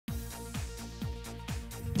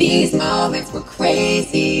These moments were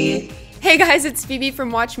crazy. Hey guys, it's Phoebe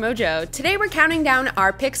from WatchMojo. Today we're counting down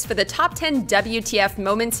our picks for the top 10 WTF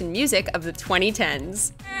moments in music of the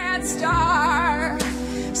 2010s. Star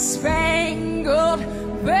Spangled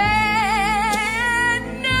Banner,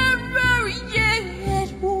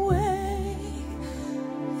 yet wave.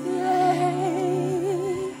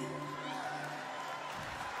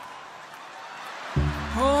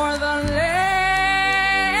 For the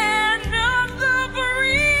land of the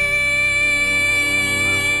free.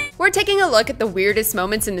 We're taking a look at the weirdest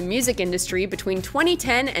moments in the music industry between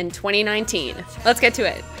 2010 and 2019. Let's get to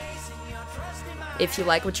it. If you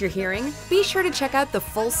like what you're hearing, be sure to check out the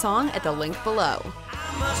full song at the link below.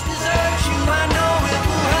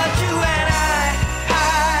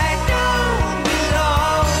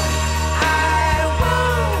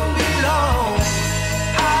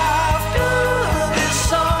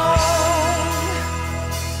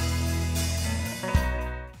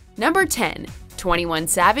 Number 10. 21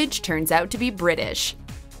 Savage turns out to be British.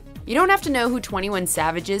 You don't have to know who 21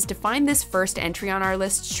 Savage is to find this first entry on our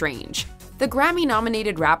list strange. The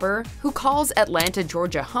Grammy-nominated rapper, who calls Atlanta,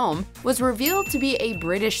 Georgia home, was revealed to be a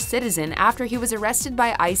British citizen after he was arrested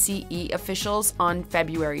by ICE officials on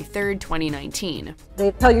February 3rd, 2019.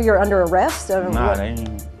 They tell you you're under arrest? Nah, they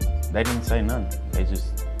didn't say nothing. They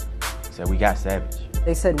just said, "We got Savage."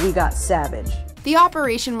 They said, "We got Savage." The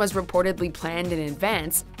operation was reportedly planned in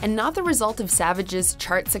advance and not the result of Savage's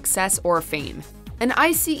chart success or fame. An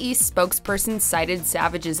ICE spokesperson cited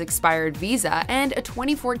Savage's expired visa and a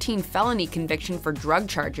 2014 felony conviction for drug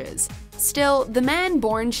charges. Still, the man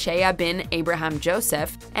born Shea bin Abraham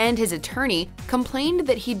Joseph and his attorney complained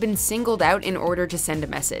that he'd been singled out in order to send a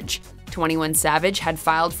message. 21 Savage had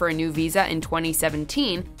filed for a new visa in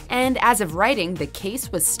 2017, and as of writing, the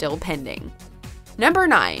case was still pending. Number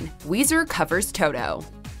 9. Weezer covers Toto.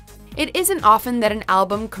 It isn't often that an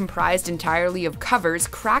album comprised entirely of covers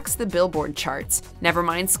cracks the Billboard charts, never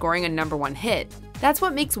mind scoring a #1 hit. That's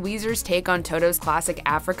what makes Weezer's take on Toto's classic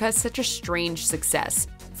Africa such a strange success.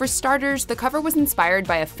 For starters, the cover was inspired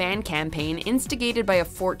by a fan campaign instigated by a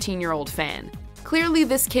 14-year-old fan. Clearly,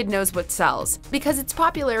 this kid knows what sells, because its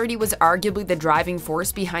popularity was arguably the driving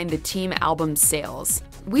force behind the Team album's sales.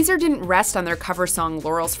 Weezer didn't rest on their cover song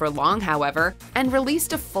laurels for long, however, and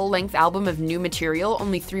released a full-length album of new material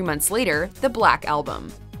only 3 months later, the Black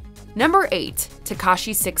Album. Number 8.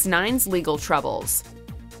 Tekashi 6ix9ine's Legal Troubles.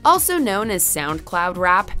 Also known as SoundCloud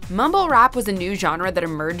rap, mumble rap was a new genre that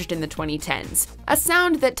emerged in the 2010s, a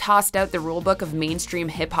sound that tossed out the rulebook of mainstream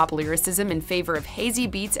hip-hop lyricism in favor of hazy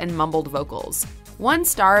beats and mumbled vocals. One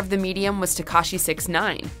star of the medium was Tekashi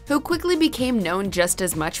 6ix9ine, who quickly became known just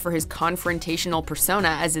as much for his confrontational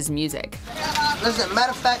persona as his music. Listen,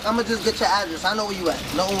 matter of fact, I'ma just get your address. I know where you at.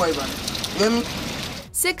 Don't worry about it. You hear me?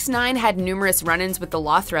 6ix9ine had numerous run-ins with the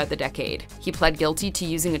law throughout the decade. He pled guilty to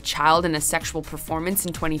using a child in a sexual performance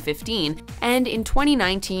in 2015, and in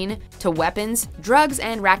 2019 to weapons, drugs,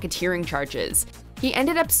 and racketeering charges. He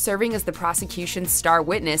ended up serving as the prosecution's star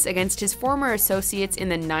witness against his former associates in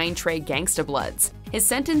the 9 Trey Gangsta Bloods. His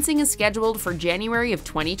sentencing is scheduled for January of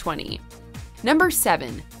 2020. Number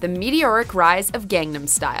 7. The meteoric rise of Gangnam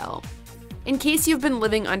Style. In case you've been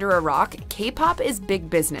living under a rock, K-pop is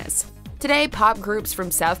big business. Today, pop groups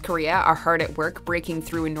from South Korea are hard at work breaking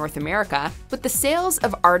through in North America, with the sales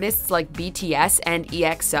of artists like BTS and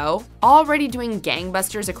EXO already doing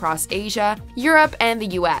gangbusters across Asia, Europe, and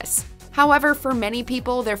the US. However, for many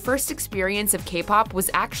people, their first experience of K-pop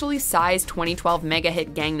was actually Psy's 2012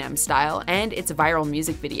 mega-hit Gangnam Style and its viral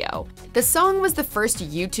music video. The song was the first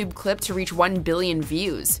YouTube clip to reach 1 billion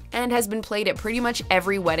views, and has been played at pretty much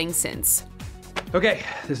every wedding since. Okay,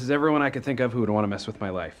 this is everyone I could think of who would want to mess with my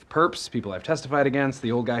life. Perps, people I've testified against,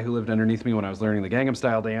 the old guy who lived underneath me when I was learning the Gangnam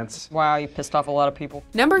Style dance. Wow, you pissed off a lot of people.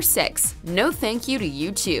 Number 6. No thank you to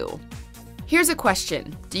U2. Here's a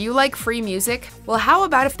question. Do you like free music? Well, how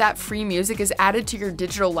about if that free music is added to your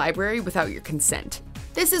digital library without your consent?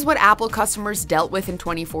 This is what Apple customers dealt with in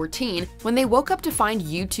 2014 when they woke up to find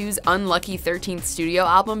U2's unlucky 13th studio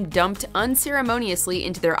album dumped unceremoniously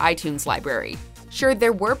into their iTunes library. Sure,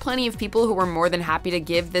 there were plenty of people who were more than happy to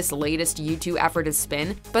give this latest U2 effort a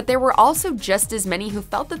spin, but there were also just as many who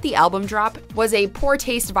felt that the album drop was a poor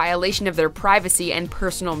taste violation of their privacy and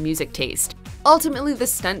personal music taste. Ultimately, the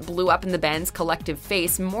stunt blew up in the band's collective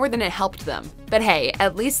face more than it helped them. But hey,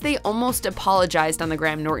 at least they almost apologized on the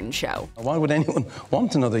Graham Norton show. Why would anyone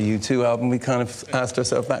want another U2 album? We kind of asked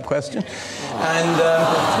ourselves that question. And,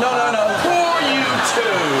 no. Poor U2!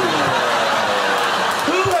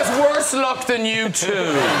 Who has worse luck than U2?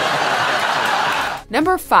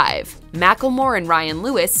 Number 5. Macklemore and Ryan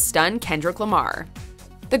Lewis stun Kendrick Lamar.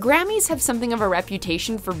 The Grammys have something of a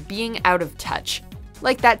reputation for being out of touch.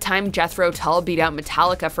 Like that time Jethro Tull beat out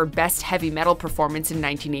Metallica for Best Heavy Metal Performance in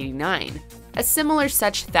 1989. A similar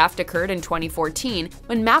such theft occurred in 2014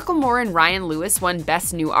 when Macklemore and Ryan Lewis won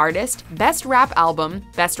Best New Artist, Best Rap Album,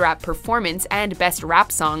 Best Rap Performance, and Best Rap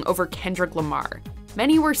Song over Kendrick Lamar.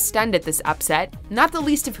 Many were stunned at this upset, not the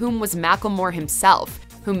least of whom was Macklemore himself,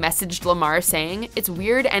 who messaged Lamar saying, "It's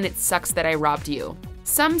weird and it sucks that I robbed you."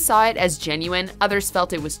 Some saw it as genuine, others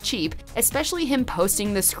felt it was cheap, especially him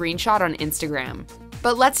posting the screenshot on Instagram.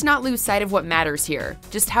 But let's not lose sight of what matters here,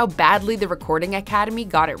 just how badly the Recording Academy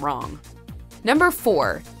got it wrong. Number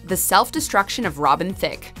 4. The self-destruction of Robin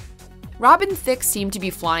Thicke. Robin Thicke seemed to be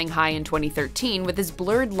flying high in 2013 with his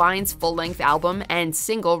Blurred Lines full-length album and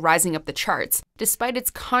single rising up the charts, despite its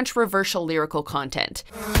controversial lyrical content.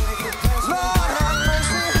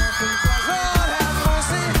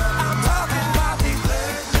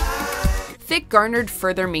 Thicke garnered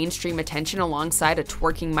further mainstream attention alongside a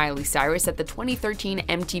twerking Miley Cyrus at the 2013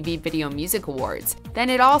 MTV Video Music Awards. Then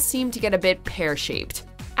it all seemed to get a bit pear-shaped.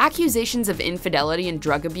 Accusations of infidelity and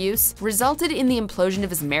drug abuse resulted in the implosion of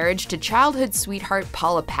his marriage to childhood sweetheart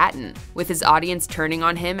Paula Patton, with his audience turning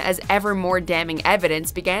on him as ever more damning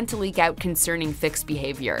evidence began to leak out concerning Thicke's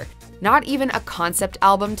behavior. Not even a concept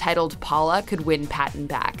album titled Paula could win Patton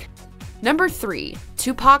back. Number 3.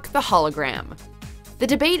 Tupac the Hologram. The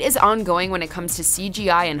debate is ongoing when it comes to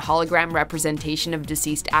CGI and hologram representation of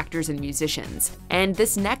deceased actors and musicians, and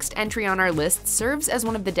this next entry on our list serves as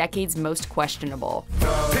one of the decade's most questionable.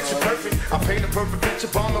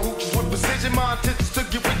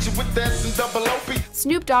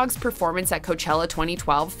 Snoop Dogg's performance at Coachella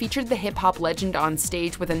 2012 featured the hip-hop legend on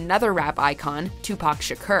stage with another rap icon, Tupac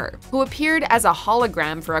Shakur, who appeared as a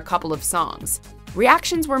hologram for a couple of songs.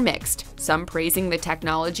 Reactions were mixed, some praising the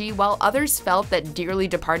technology, while others felt that dearly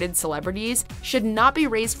departed celebrities should not be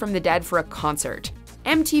raised from the dead for a concert.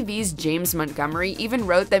 MTV's James Montgomery even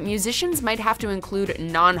wrote that musicians might have to include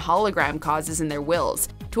non-hologram causes in their wills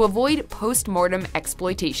to avoid post-mortem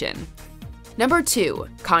exploitation. Number 2.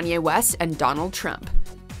 Kanye West and Donald Trump.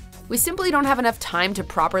 We simply don't have enough time to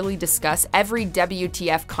properly discuss every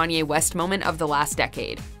WTF Kanye West moment of the last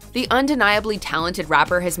decade. The undeniably talented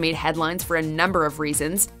rapper has made headlines for a number of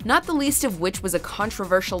reasons, not the least of which was a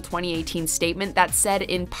controversial 2018 statement that said,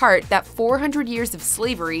 in part, that 400 years of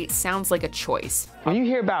slavery sounds like a choice. When you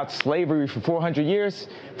hear about slavery for 400 years,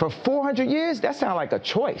 that sounds like a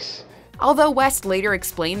choice. Although West later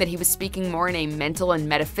explained that he was speaking more in a mental and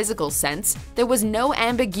metaphysical sense, there was no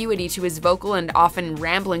ambiguity to his vocal and often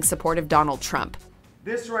rambling support of Donald Trump.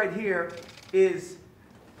 This right here is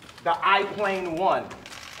the I-Plane 1.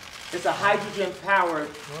 It's a hydrogen-powered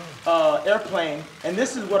airplane, and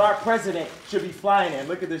this is what our president should be flying in.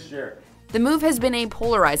 Look at this shirt. The move has been a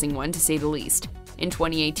polarizing one, to say the least. In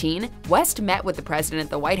 2018, West met with the president at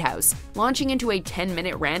the White House, launching into a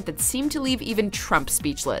 10-minute rant that seemed to leave even Trump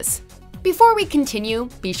speechless. Before we continue,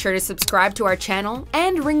 be sure to subscribe to our channel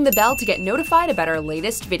and ring the bell to get notified about our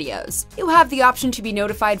latest videos. You have the option to be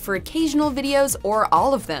notified for occasional videos or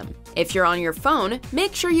all of them. If you're on your phone,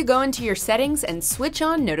 make sure you go into your settings and switch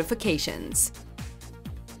on notifications.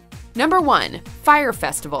 Number 1. Fyre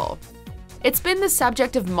Festival. It's been the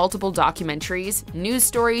subject of multiple documentaries, news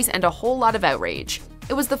stories, and a whole lot of outrage.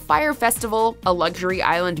 It was the Fyre Festival, a luxury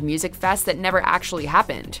island music fest that never actually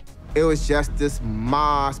happened. It was just this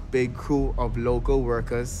mass big crew of local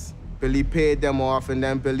workers. Billy paid them off, and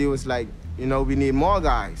then Billy was like, you know, we need more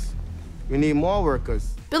guys. We need more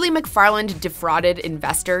workers. Billy McFarland defrauded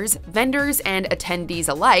investors, vendors, and attendees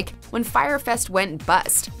alike when Fyre Fest went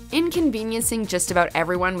bust, inconveniencing just about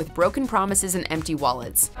everyone with broken promises and empty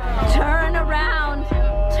wallets. Turn around!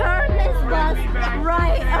 Turn this bus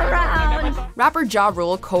right around! Rapper Ja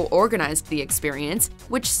Rule co-organized the experience,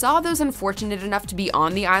 which saw those unfortunate enough to be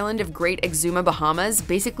on the island of Great Exuma, Bahamas,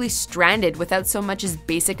 basically stranded without so much as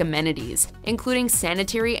basic amenities, including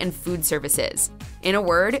sanitary and food services. In a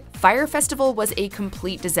word, Fyre Festival was a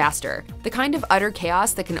complete disaster, the kind of utter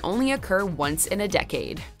chaos that can only occur once in a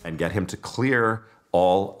decade. And get him to clear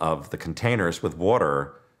all of the containers with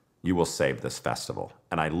water, you will save this festival.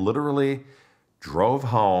 And I literally drove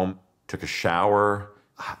home, took a shower,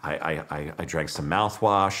 I drank some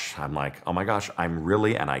mouthwash. I'm like, oh my gosh,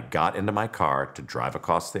 and I got into my car to drive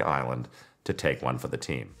across the island to take one for the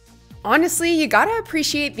team. Honestly, you gotta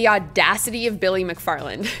appreciate the audacity of Billy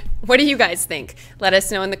McFarland. What do you guys think? Let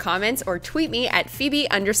us know in the comments or tweet me at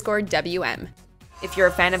Phoebe_WM. If you're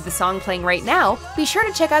a fan of the song playing right now, be sure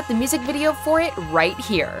to check out the music video for it right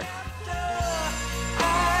here.